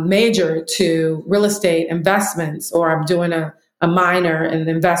major to real estate investments, or I'm doing a minor in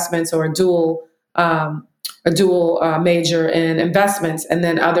investments, or a dual major in investments. And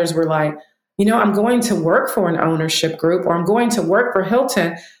then others were like, I'm going to work for an ownership group, or I'm going to work for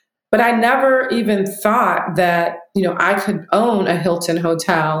Hilton. But I never even thought that, I could own a Hilton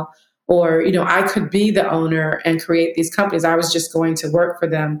hotel, or, I could be the owner and create these companies. I was just going to work for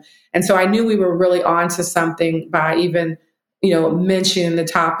them. And so I knew we were really onto something by even, mentioning the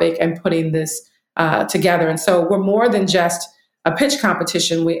topic and putting this together. And so we're more than just a pitch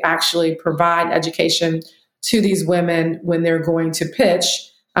competition. We actually provide education to these women when they're going to pitch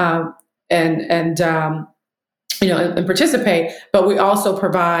and participate. But we also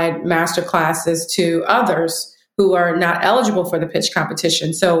provide master classes to others who are not eligible for the pitch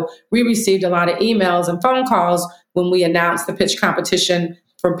competition. So we received a lot of emails and phone calls when we announced the pitch competition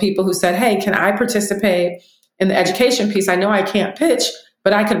from people who said, hey, can I participate in the education piece? I know I can't pitch,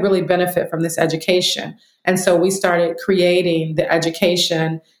 but I could really benefit from this education. And so we started creating the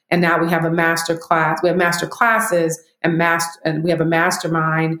education, and now we have a master class. We have master classes and we have a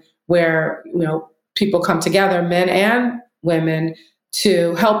mastermind where, people come together, men and women,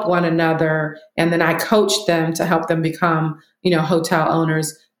 to help one another. And then I coach them to help them become, hotel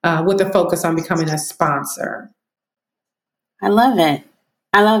owners with a focus on becoming a sponsor. I love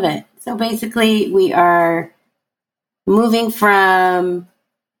it. So basically we are moving from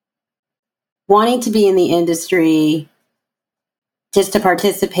wanting to be in the industry just to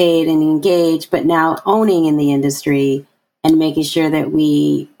participate and engage, but now owning in the industry and making sure that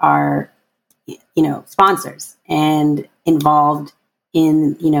we are, sponsors and involved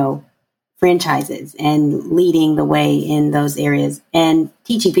in, franchises and leading the way in those areas and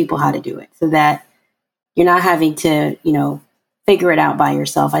teaching people how to do it so that you're not having to, figure it out by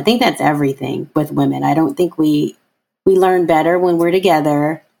yourself. I think that's everything with women. I don't think we learn better when we're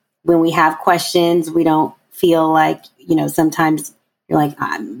together. When we have questions, we don't feel like, sometimes you're like,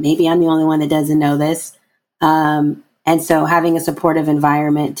 maybe I'm the only one that doesn't know this. And so having a supportive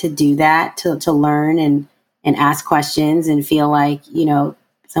environment to do that, to learn and ask questions and feel like,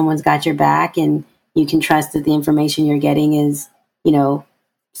 someone's got your back and you can trust that the information you're getting is,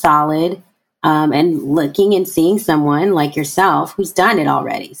 solid, and looking and seeing someone like yourself who's done it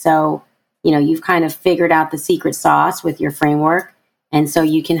already. So, you've kind of figured out the secret sauce with your framework. And so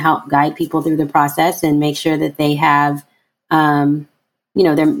you can help guide people through the process and make sure that they have,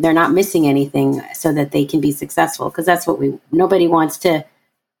 they're not missing anything so that they can be successful. Because that's what nobody wants to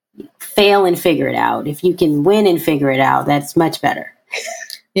fail and figure it out. If you can win and figure it out, that's much better.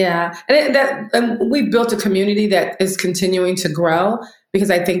 Yeah. And we've built a community that is continuing to grow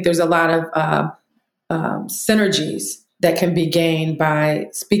because I think there's a lot of synergies that can be gained by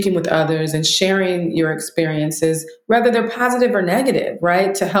speaking with others and sharing your experiences, whether they're positive or negative,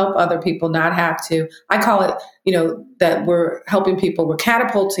 right? To help other people not have to, I call it, that we're helping people, we're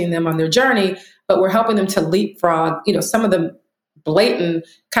catapulting them on their journey, but we're helping them to leapfrog, some of the blatant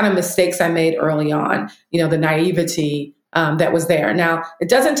kind of mistakes I made early on, the naivety that was there. Now, it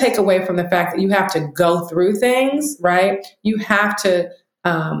doesn't take away from the fact that you have to go through things, right? You have to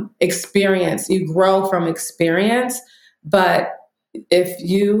experience, you grow from experience. But if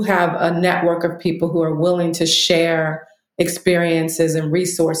you have a network of people who are willing to share experiences and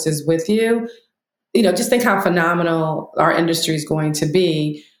resources with you, just think how phenomenal our industry is going to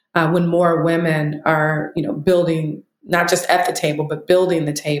be when more women are, building, not just at the table, but building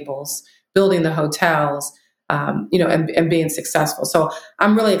the tables, building the hotels, and being successful. So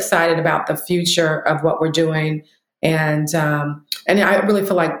I'm really excited about the future of what we're doing. And I really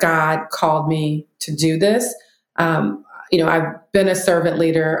feel like God called me to do this. I've been a servant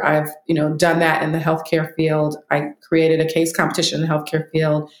leader. I've, done that in the healthcare field. I created a case competition in the healthcare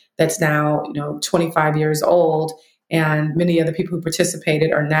field that's now, 25 years old. And many of the people who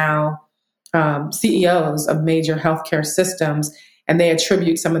participated are now CEOs of major healthcare systems. And they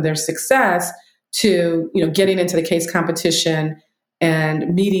attribute some of their success to, getting into the case competition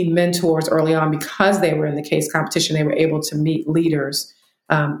and meeting mentors early on. Because they were in the case competition, they were able to meet leaders,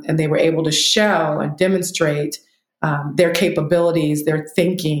 and they were able to show and demonstrate their capabilities, their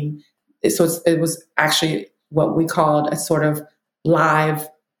thinking. So it was actually what we called a sort of live,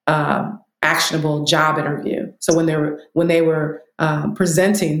 actionable job interview. So when they were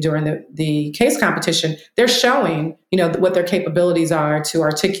presenting during the case competition, they're showing, what their capabilities are to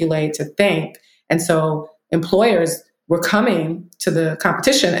articulate, to think. And so employers were coming to the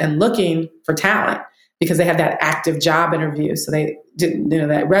competition and looking for talent because they had that active job interview. So they didn't,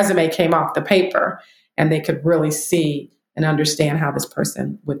 that resume came off the paper and they could really see and understand how this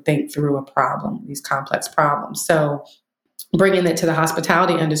person would think through a problem, these complex problems. So bringing it to the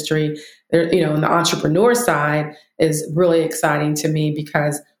hospitality industry, in the entrepreneur side is really exciting to me,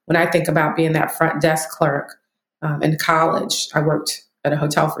 because when I think about being that front desk clerk in college, I worked at a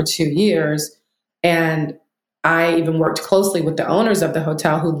hotel for 2 years, and I even worked closely with the owners of the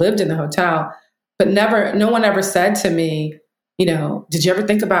hotel who lived in the hotel, but no one ever said to me, did you ever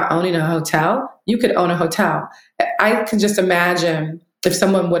think about owning a hotel? You could own a hotel. I can just imagine if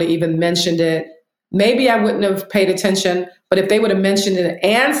someone would have even mentioned it, maybe I wouldn't have paid attention, but if they would have mentioned it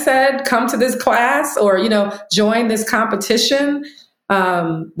and said, come to this class or, join this competition,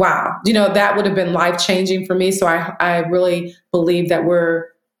 wow, that would have been life-changing for me. So I really believe that we're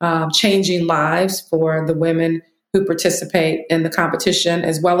changing lives for the women who participate in the competition,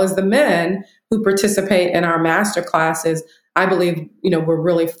 as well as the men who participate in our master classes. I believe, we're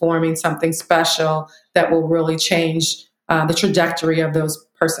really forming something special that will really change the trajectory of those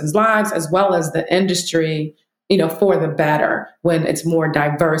persons' lives, as well as the industry, for the better, when it's more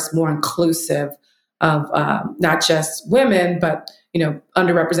diverse, more inclusive of not just women, but,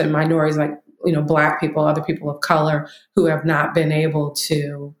 underrepresented minorities like, Black people, other people of color who have not been able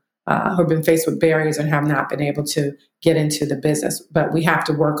to, who have been faced with barriers and have not been able to get into the business. But we have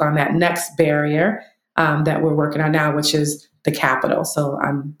to work on that next barrier that we're working on now, which is the capital. So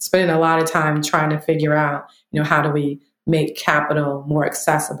I'm spending a lot of time trying to figure out, how do we make capital more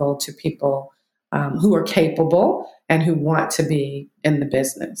accessible to people who are capable and who want to be in the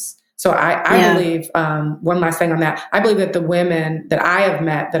business. So I believe, one last thing on that, I believe that the women that I have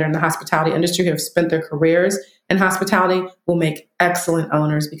met that are in the hospitality industry, who have spent their careers in hospitality, will make excellent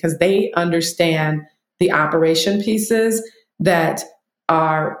owners, because they understand the operation pieces that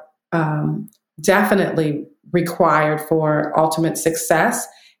are definitely required for ultimate success.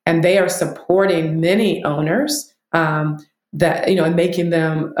 And they are supporting many owners that, and making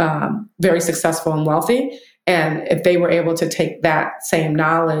them very successful and wealthy. And if they were able to take that same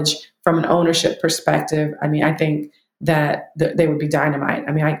knowledge from an ownership perspective, I think that they would be dynamite.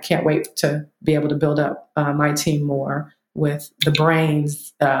 I can't wait to be able to build up my team more with the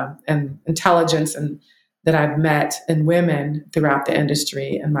brains and intelligence that I've met in women throughout the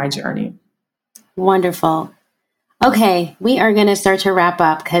industry and my journey. Wonderful. Okay, we are going to start to wrap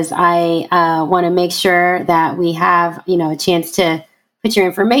up, because I want to make sure that we have, a chance to put your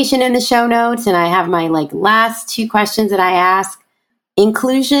information in the show notes. And I have my last two questions that I ask.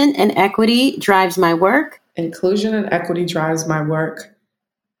 Inclusion and equity drives my work. Inclusion and equity drives my work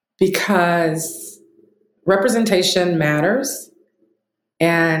because representation matters,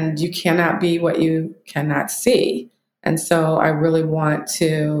 and you cannot be what you cannot see. And so I really want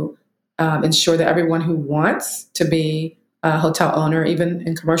to ensure that everyone who wants to be a hotel owner, even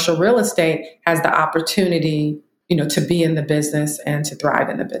in commercial real estate, has the opportunity, to be in the business and to thrive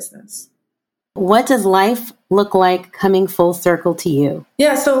in the business. What does life look like coming full circle to you?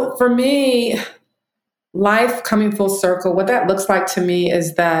 Yeah, so for me, life coming full circle, what that looks like to me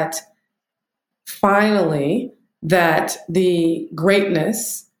is that finally, that the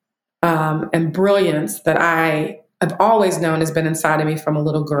greatness and brilliance that I have always known has been inside of me from a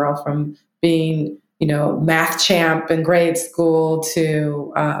little girl, from being, math champ in grade school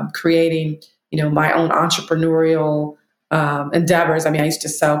to creating, my own entrepreneurial endeavors. I used to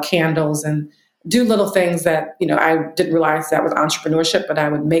sell candles and do little things that, I didn't realize that was entrepreneurship, but I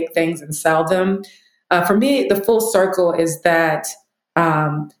would make things and sell them. For me, the full circle is that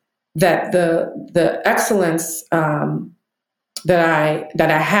that the excellence that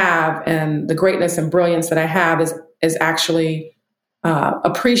I have, and the greatness and brilliance that I have is actually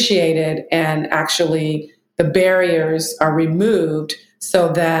appreciated, and actually the barriers are removed, so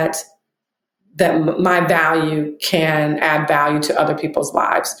that my value can add value to other people's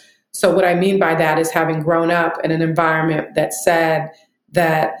lives. So what I mean by that is having grown up in an environment that said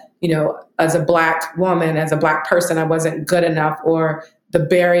that, as a Black woman, as a Black person, I wasn't good enough, or the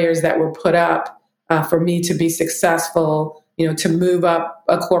barriers that were put up for me to be successful, to move up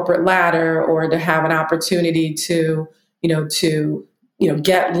a corporate ladder, or to have an opportunity to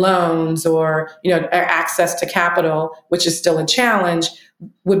get loans, or, access to capital, which is still a challenge,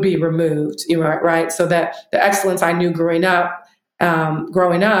 would be removed, right? So that the excellence I knew growing up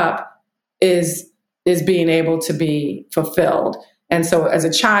is being able to be fulfilled. And so as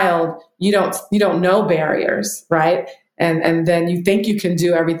a child, you don't know barriers, right? And then you think you can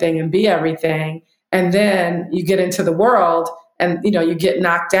do everything and be everything. And then you get into the world and, you get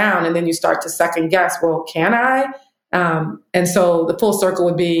knocked down, and then you start to second guess, well, can I? And so the full circle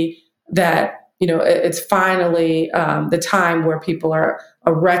would be that, it's finally the time where people are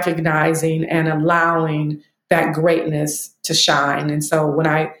recognizing and allowing that greatness to shine. And so when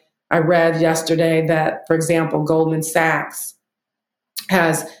I read yesterday that, for example, Goldman Sachs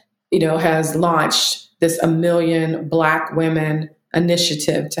has launched this A Million Black Women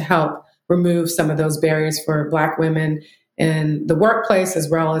initiative to help remove some of those barriers for Black women in the workplace as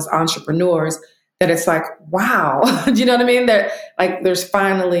well as entrepreneurs, that it's like, wow, do you know what I mean? That there's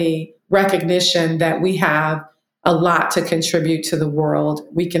finally recognition that we have a lot to contribute to the world.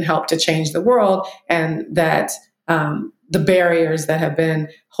 We can help to change the world, and that the barriers that have been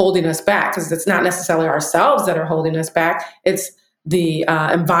holding us back, because it's not necessarily ourselves that are holding us back, it's the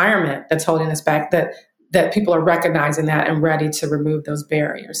environment that's holding us back, that people are recognizing that and ready to remove those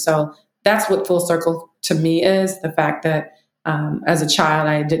barriers. So that's what full circle to me is, the fact that as a child,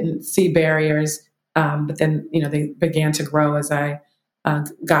 I didn't see barriers, but then, they began to grow as I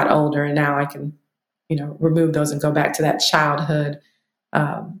got older, and now I can, remove those and go back to that childhood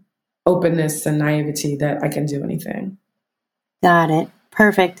openness and naivety that I can do anything. Got it.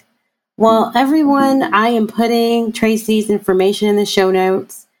 Perfect. Well, everyone, I am putting Tracy's information in the show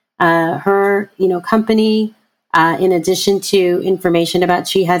notes. Her, company, in addition to information about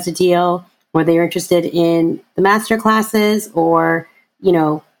She Has a Deal, whether you're interested in the master classes or,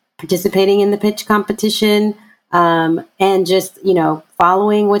 participating in the pitch competition, and just,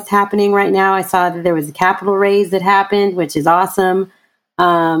 following what's happening right now. I saw that there was a capital raise that happened, which is awesome.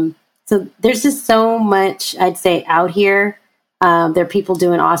 So there's just so much, I'd say, out here. There are people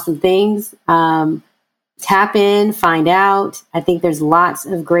doing awesome things. Tap in, find out. I think there's lots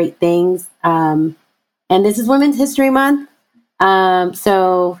of great things. And this is Women's History Month.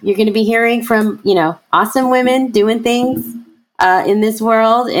 So you're going to be hearing from, awesome women doing things in this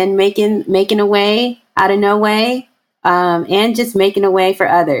world and making a way out of no way, and just making a way for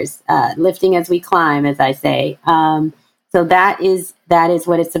others, lifting as we climb, as I say. So that is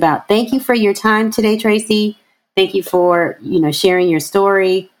what it's about. Thank you for your time today, Tracy. Thank you for, sharing your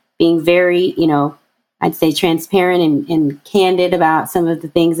story, being very, I'd say transparent and candid about some of the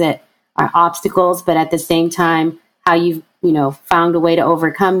things that are obstacles, but at the same time, how you've, found a way to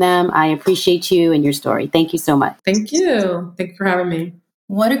overcome them. I appreciate you and your story. Thank you so much. Thank you. Thank you for having me.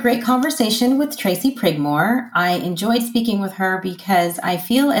 What a great conversation with Tracy Prigmore. I enjoyed speaking with her because I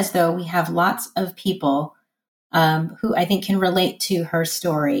feel as though we have lots of people who I think can relate to her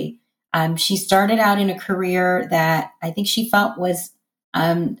story. She started out in a career that I think she felt was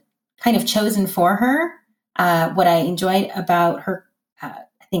kind of chosen for her. What I enjoyed about her, I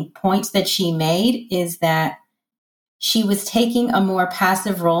think, points that she made is that she was taking a more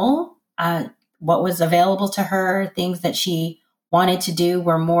passive role. What was available to her, things that she wanted to do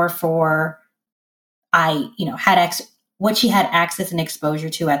were more for, what she had access and exposure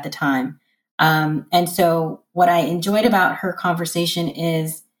to at the time. And so what I enjoyed about her conversation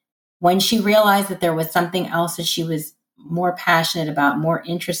is when she realized that there was something else that she was more passionate about, more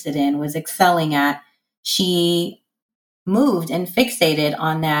interested in, was excelling at, she moved and fixated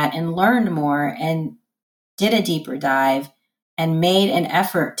on that and learned more and did a deeper dive and made an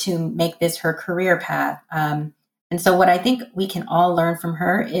effort to make this her career path. And so what I think we can all learn from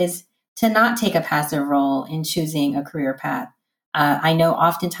her is to not take a passive role in choosing a career path. I know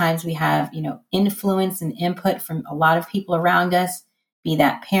oftentimes we have, influence and input from a lot of people around us, be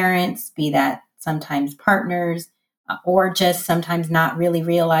that parents, be that sometimes partners, or just sometimes not really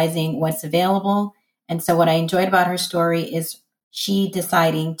realizing what's available. And so what I enjoyed about her story is she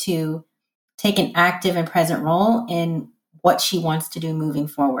deciding to take an active and present role in what she wants to do moving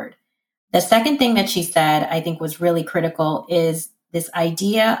forward. The second thing that she said, I think was really critical, is this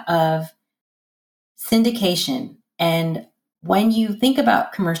idea of syndication. And when you think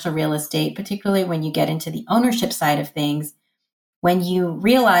about commercial real estate, particularly when you get into the ownership side of things, when you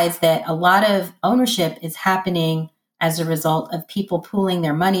realize that a lot of ownership is happening as a result of people pooling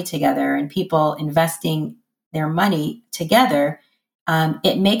their money together and people investing their money together,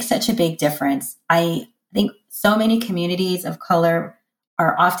 it makes such a big difference. I think so many communities of color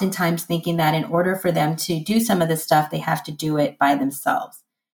are oftentimes thinking that in order for them to do some of this stuff, they have to do it by themselves.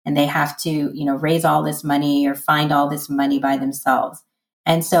 And they have to, raise all this money or find all this money by themselves.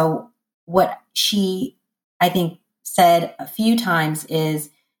 And so what she, I think, said a few times is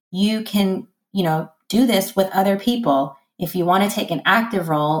you can, do this with other people. If you want to take an active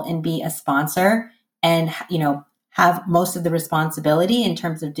role and be a sponsor and, have most of the responsibility in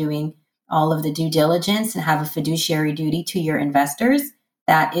terms of doing all of the due diligence and have a fiduciary duty to your investors,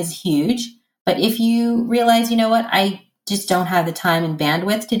 that is huge. But if you realize, I just don't have the time and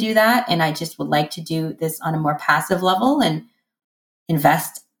bandwidth to do that, and I just would like to do this on a more passive level and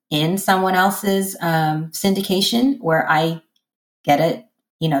invest in someone else's syndication where I get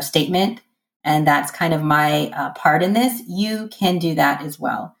a, statement, and that's kind of my part in this, you can do that as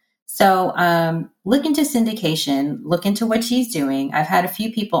well. So look into syndication, look into what she's doing. I've had a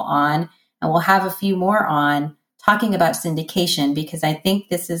few people on, and we'll have a few more on talking about syndication, because I think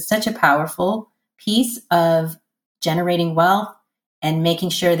this is such a powerful piece of generating wealth and making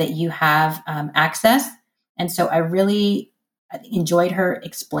sure that you have access. And so I really enjoyed her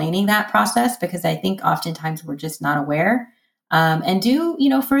explaining that process, because I think oftentimes we're just not aware. And do,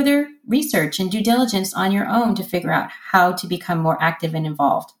 further research and due diligence on your own to figure out how to become more active and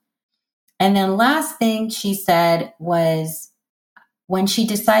involved. And then last thing she said was when she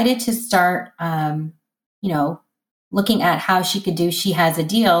decided to start, looking at how she could do She Has a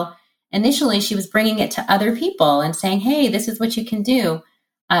Deal, initially she was bringing it to other people and saying, hey, this is what you can do.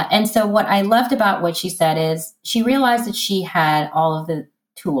 And so what I loved about what she said is she realized that she had all of the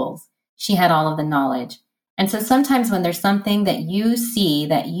tools. She had all of the knowledge. And so sometimes when there's something that you see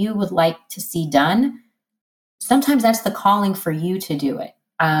that you would like to see done, sometimes that's the calling for you to do it.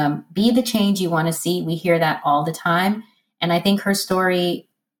 Be the change you want to see. We hear that all the time. And I think her story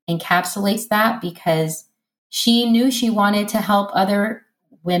encapsulates that, because she knew she wanted to help other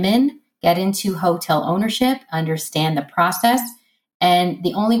women get into hotel ownership, understand the process. And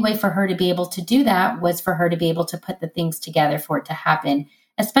the only way for her to be able to do that was for her to be able to put the things together for it to happen,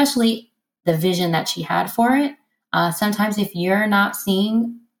 especially the vision that she had for it. Sometimes if you're not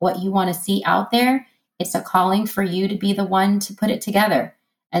seeing what you want to see out there, it's a calling for you to be the one to put it together.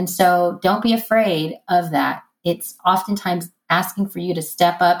 And so don't be afraid of that. It's oftentimes asking for you to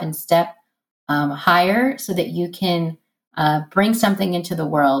step up and step higher so that you can bring something into the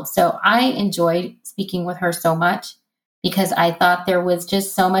world. So I enjoyed speaking with her so much, because I thought there was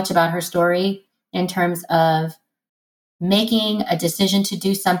just so much about her story in terms of making a decision to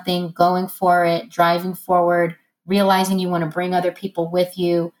do something, going for it, driving forward, realizing you want to bring other people with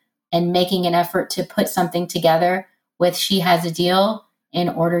you, and making an effort to put something together with She Has a Deal in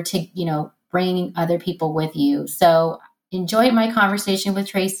order to, bring other people with you. So enjoyed my conversation with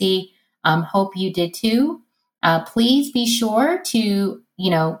Tracy. Hope you did too. Please be sure to,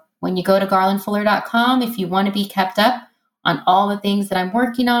 when you go to garlandfuller.com, if you want to be kept up on all the things that I'm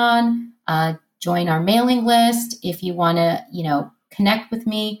working on, join our mailing list. If you want to, connect with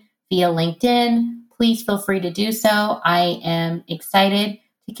me via LinkedIn, please feel free to do so. I am excited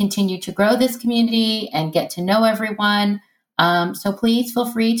to continue to grow this community and get to know everyone. So please feel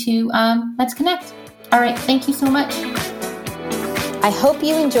free to, let's connect. All right. Thank you so much. I hope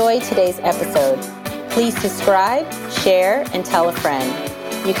you enjoyed today's episode. Please subscribe, share, and tell a friend.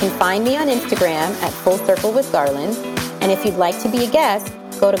 You can find me on Instagram at Full Circle with Garland. And if you'd like to be a guest,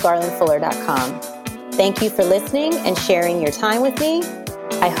 go to garlandfuller.com. Thank you for listening and sharing your time with me.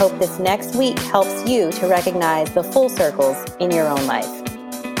 I hope this next week helps you to recognize the full circles in your own life.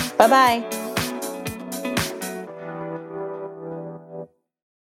 Bye-bye.